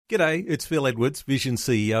G'day, it's Phil Edwards, Vision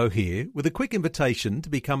CEO here, with a quick invitation to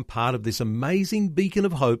become part of this amazing beacon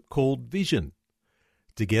of hope called Vision.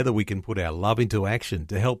 Together we can put our love into action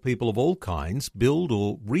to help people of all kinds build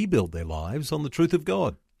or rebuild their lives on the truth of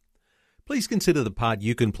God. Please consider the part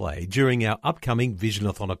you can play during our upcoming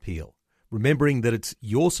Visionathon appeal, remembering that it's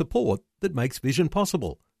your support that makes Vision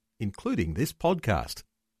possible, including this podcast.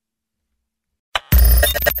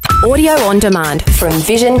 Audio on demand from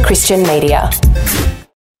Vision Christian Media.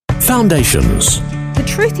 Foundations. The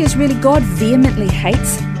truth is really God vehemently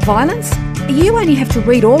hates violence. You only have to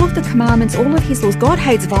read all of the commandments, all of his laws. God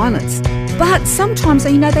hates violence. But sometimes,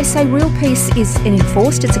 they say real peace is an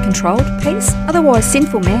enforced, it's a controlled peace. Otherwise,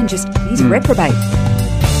 sinful man he's a reprobate.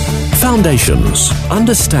 Foundations.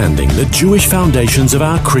 Understanding the Jewish foundations of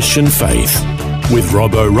our Christian faith. With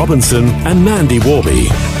Robbo Robinson and Mandy Warby.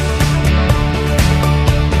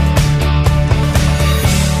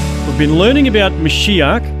 We've been learning about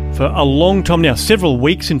Mashiach for a long time now, several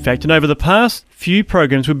weeks in fact, and over the past few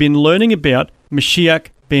programs we've been learning about Mashiach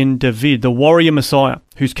ben David, the warrior Messiah,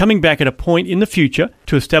 who's coming back at a point in the future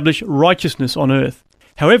to establish righteousness on earth.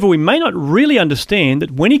 However, we may not really understand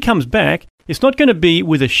that when he comes back, it's not going to be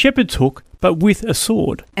with a shepherd's hook, but with a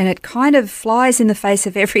sword. And it kind of flies in the face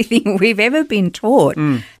of everything we've ever been taught.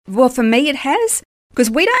 Well, for me it has,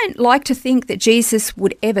 because we don't like to think that Jesus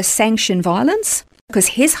would ever sanction violence. Because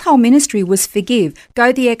his whole ministry was forgive,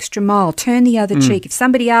 go the extra mile, turn the other cheek. If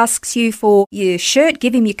somebody asks you for your shirt,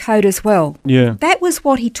 give him your coat as well. Yeah. That was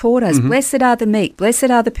what he taught us. Blessed are the meek, blessed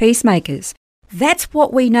are the peacemakers. That's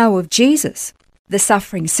what we know of Jesus, the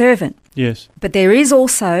suffering servant. Yes. But there is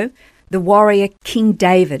also the warrior King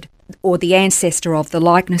David, or the ancestor of the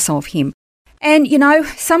likeness of him. And,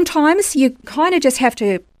 sometimes you kind of just have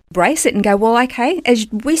to brace it and go, well, okay, as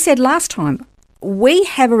we said last time, we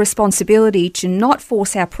have a responsibility to not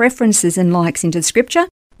force our preferences and likes into Scripture.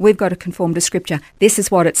 We've got to conform to Scripture. This is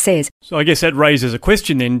what it says. So I guess that raises a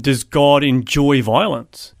question then, does God enjoy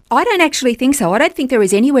violence? I don't actually think so. I don't think there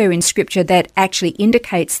is anywhere in Scripture that actually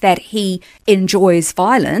indicates that he enjoys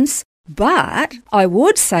violence. But I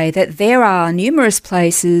would say that there are numerous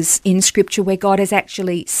places in Scripture where God has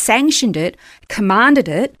actually sanctioned it, commanded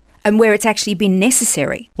it, and where it's actually been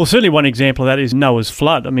necessary. Well, certainly one example of that is Noah's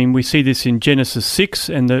flood. We see this in Genesis 6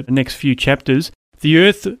 and the next few chapters. The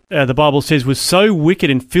earth, the Bible says, was so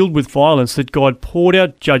wicked and filled with violence that God poured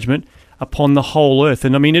out judgment upon the whole earth.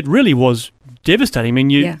 And it really was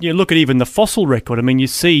devastating. You look at even the fossil record. You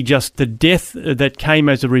see just the death that came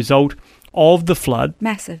as a result of the flood.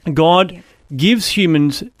 Massive. God gives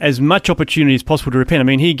humans as much opportunity as possible to repent.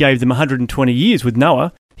 He gave them 120 years with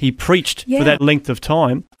Noah. He preached for that length of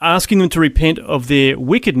time, asking them to repent of their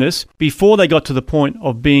wickedness before they got to the point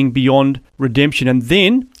of being beyond redemption. And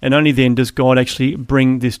then, and only then, does God actually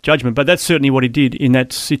bring this judgment. But that's certainly what he did in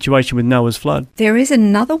that situation with Noah's flood. There is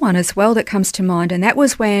another one as well that comes to mind, and that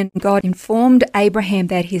was when God informed Abraham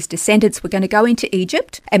that his descendants were going to go into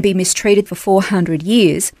Egypt and be mistreated for 400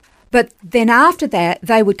 years. But then after that,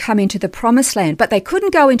 they would come into the Promised Land. But they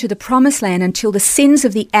couldn't go into the Promised Land until the sins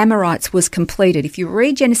of the Amorites was completed. If you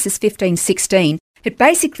read Genesis 15:16, it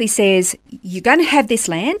basically says, you're going to have this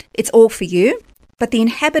land, it's all for you, but the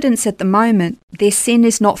inhabitants at the moment, their sin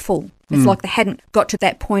is not full. It's like they hadn't got to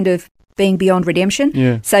that point of being beyond redemption.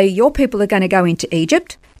 Yeah. So your people are going to go into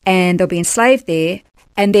Egypt, and they'll be enslaved there.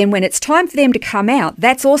 And then when it's time for them to come out,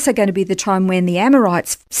 that's also going to be the time when the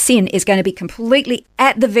Amorites' sin is going to be completely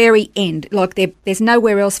at the very end. Like there's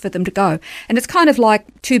nowhere else for them to go. And it's kind of like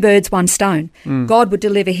two birds, one stone. God would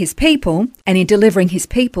deliver his people, and in delivering his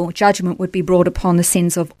people, judgment would be brought upon the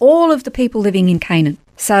sins of all of the people living in Canaan.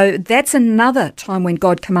 So that's another time when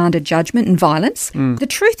God commanded judgment and violence. The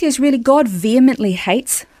truth is really God vehemently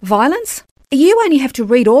hates violence. You only have to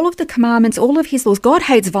read all of the commandments, all of his laws. God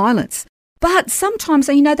hates violence. But sometimes,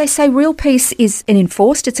 they say real peace is an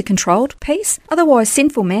enforced, it's a controlled peace. Otherwise,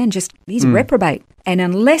 sinful man he's a reprobate. And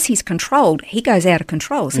unless he's controlled, he goes out of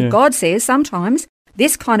control. So God says sometimes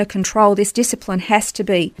this kind of control, this discipline has to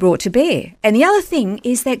be brought to bear. And the other thing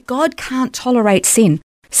is that God can't tolerate sin.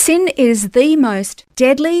 Sin is the most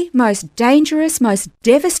deadly, most dangerous, most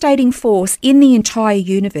devastating force in the entire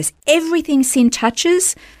universe. Everything sin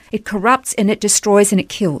touches, it corrupts and it destroys and it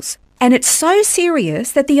kills. And it's so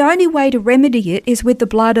serious that the only way to remedy it is with the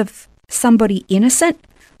blood of somebody innocent.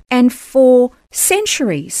 And for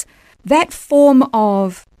centuries, that form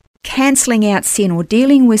of cancelling out sin or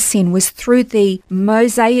dealing with sin was through the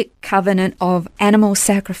Mosaic covenant of animal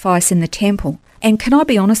sacrifice in the temple. And can I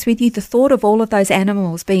be honest with you, the thought of all of those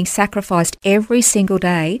animals being sacrificed every single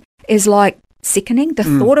day is like sickening. The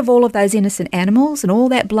thought of all of those innocent animals and all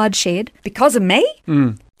that bloodshed because of me,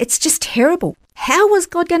 It's just terrible. How was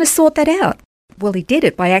God going to sort that out? Well, he did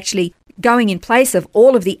it by actually going in place of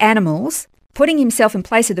all of the animals, putting himself in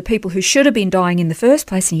place of the people who should have been dying in the first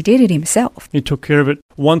place, and he did it himself. He took care of it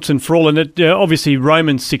once and for all. And it, obviously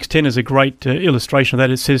Romans 6:10 is a great illustration of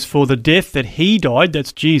that. It says, for the death that he died,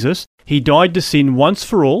 that's Jesus, he died to sin once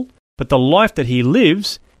for all, but the life that he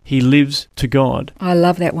lives to God. I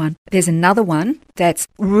love that one. There's another one that's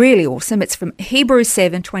really awesome. It's from Hebrews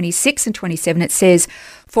 7:26 and 27. It says,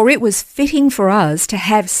 for it was fitting for us to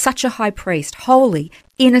have such a high priest, holy,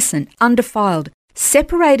 innocent, undefiled,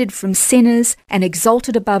 separated from sinners and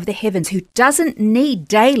exalted above the heavens, who doesn't need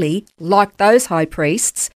daily, like those high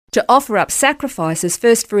priests, to offer up sacrifices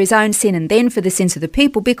first for his own sin and then for the sins of the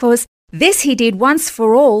people, because this he did once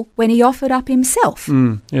for all when he offered up himself.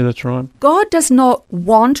 Yeah, that's right. God does not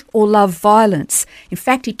want or love violence. In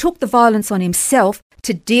fact, he took the violence on himself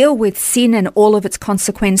to deal with sin and all of its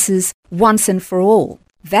consequences once and for all.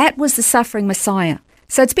 That was the suffering Messiah.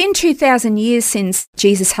 So it's been 2,000 years since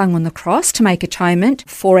Jesus hung on the cross to make atonement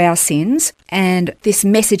for our sins, and this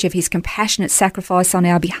message of his compassionate sacrifice on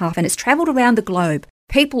our behalf, and it's travelled around the globe.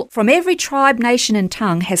 People from every tribe, nation and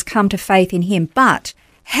tongue has come to faith in him. But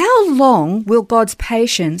how long will God's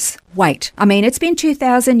patience wait? I mean, it's been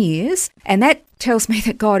 2,000 years, and that tells me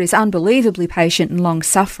that God is unbelievably patient and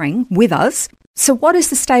long-suffering with us. So what is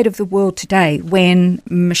the state of the world today when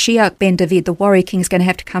Mashiach ben David, the warrior king, is going to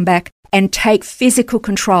have to come back and take physical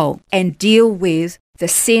control and deal with the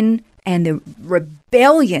sin and the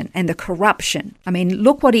rebellion and the corruption? I mean,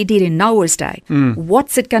 look what he did in Noah's day.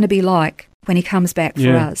 What's it going to be like when he comes back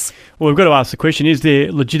for us? Well, we've got to ask the question, is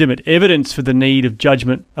there legitimate evidence for the need of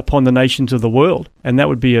judgment upon the nations of the world? And that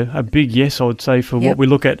would be a big yes, I would say, for what we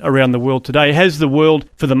look at around the world today. Has the world,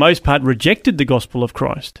 for the most part, rejected the gospel of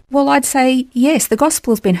Christ? Well, I'd say yes. The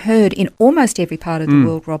gospel has been heard in almost every part of the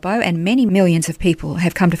world, Robbo, and many millions of people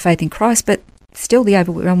have come to faith in Christ, but still the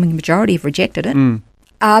overwhelming majority have rejected it.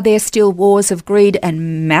 Are there still wars of greed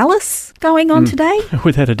and malice going on today?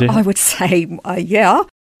 Without a doubt. I would say, yeah.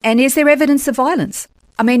 And is there evidence of violence?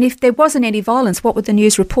 I mean, if there wasn't any violence, what would the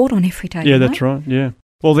news report on every day? Yeah, that's right, yeah.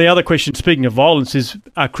 Well, the other question, speaking of violence, is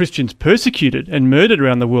are Christians persecuted and murdered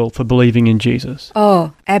around the world for believing in Jesus?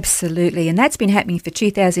 Oh, absolutely. And that's been happening for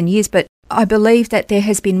 2,000 years. But I believe that there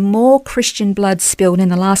has been more Christian blood spilled in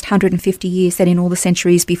the last 150 years than in all the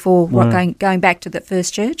centuries before, going back to the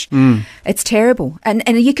first church. It's terrible. And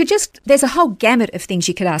you could there's a whole gamut of things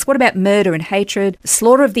you could ask. What about murder and hatred,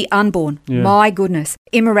 slaughter of the unborn? Yeah. My goodness.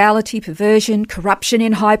 Immorality, perversion, corruption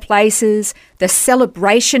in high places, the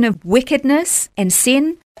celebration of wickedness and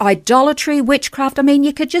sin, idolatry, witchcraft. I mean,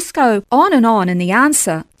 you could just go on, and the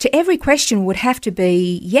answer to every question would have to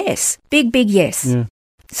be yes. Big yes. Yeah.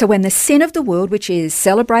 So when the sin of the world, which is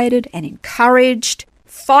celebrated and encouraged,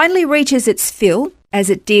 finally reaches its fill, as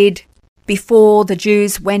it did before the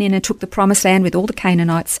Jews went in and took the promised land with all the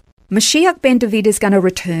Canaanites, Mashiach ben David is going to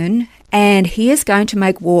return, and he is going to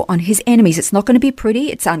make war on his enemies. It's not going to be pretty.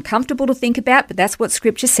 It's uncomfortable to think about, but that's what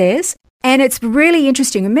Scripture says. And it's really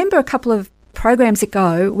interesting. Remember a couple of programs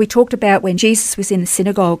ago, we talked about when Jesus was in the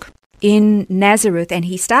synagogue in Nazareth, and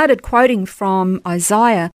he started quoting from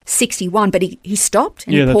Isaiah 61, but he stopped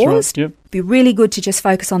and he paused. Right. Yep. It'd be really good to just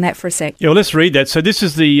focus on that for a sec. Yeah, well, let's read that. So this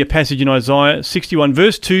is the passage in Isaiah 61.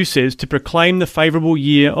 Verse 2 says, to proclaim the favourable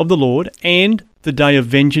year of the Lord and the day of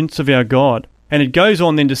vengeance of our God. And it goes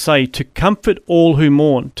on then to say, to comfort all who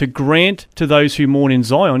mourn, to grant to those who mourn in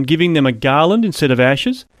Zion, giving them a garland instead of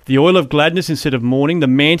ashes, the oil of gladness instead of mourning, the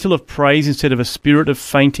mantle of praise instead of a spirit of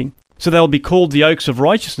fainting. So they'll be called the oaks of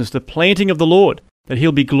righteousness, the planting of the Lord, that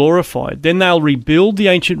he'll be glorified. Then they'll rebuild the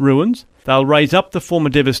ancient ruins, they'll raise up the former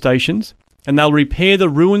devastations, and they'll repair the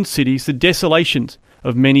ruined cities, the desolations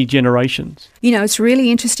of many generations. You know, it's really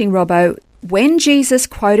interesting, Robbo. When Jesus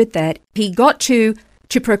quoted that, he got to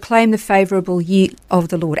proclaim the favourable year of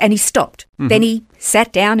the Lord, and he stopped. Then he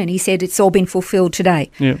sat down and he said, it's all been fulfilled today.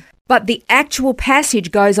 Yeah. But the actual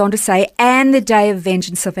passage goes on to say, and the day of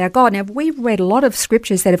vengeance of our God. Now, we've read a lot of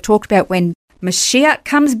scriptures that have talked about when Mashiach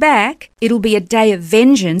comes back, it'll be a day of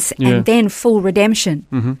vengeance and then full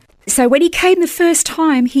redemption. So when he came the first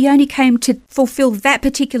time, he only came to fulfill that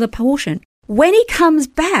particular portion. When he comes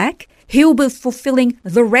back, he'll be fulfilling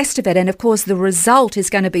the rest of it. And of course, the result is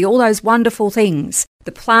going to be all those wonderful things.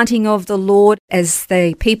 The planting of the Lord, as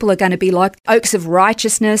the people are going to be like oaks of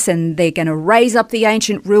righteousness, and they're going to raise up the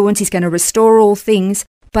ancient ruins. He's going to restore all things.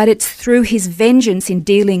 But it's through his vengeance in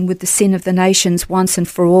dealing with the sin of the nations once and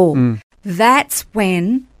for all. That's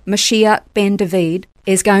when Mashiach ben David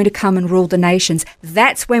is going to come and rule the nations.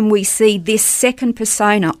 That's when we see this second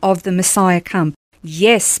persona of the Messiah come.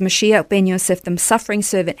 Yes, Mashiach ben Yosef, the suffering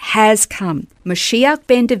servant, has come. Mashiach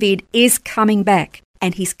ben David is coming back.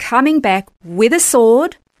 And he's coming back with a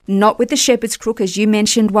sword, not with the shepherd's crook, as you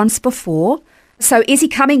mentioned once before. So is he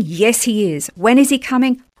coming? Yes, he is. When is he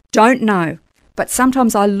coming? Don't know. But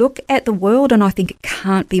sometimes I look at the world and I think it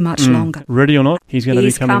can't be much longer. Ready or not, he's going to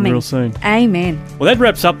be coming real soon. Amen. Well, that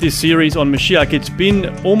wraps up this series on Mashiach. It's been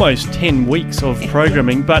almost 10 weeks of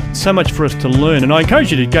programming, but so much for us to learn. And I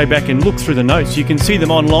encourage you to go back and look through the notes. You can see them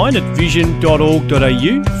online at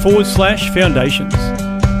vision.org.au/foundations.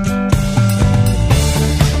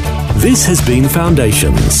 This has been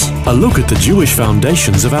Foundations, a look at the Jewish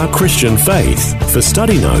foundations of our Christian faith. For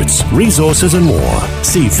study notes, resources and more,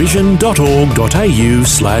 see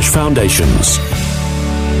vision.org.au/foundations.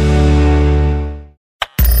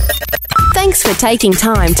 Thanks for taking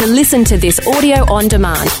time to listen to this audio on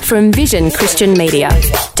demand from Vision Christian Media.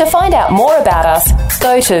 To find out more about us,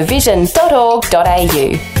 go to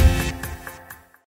vision.org.au.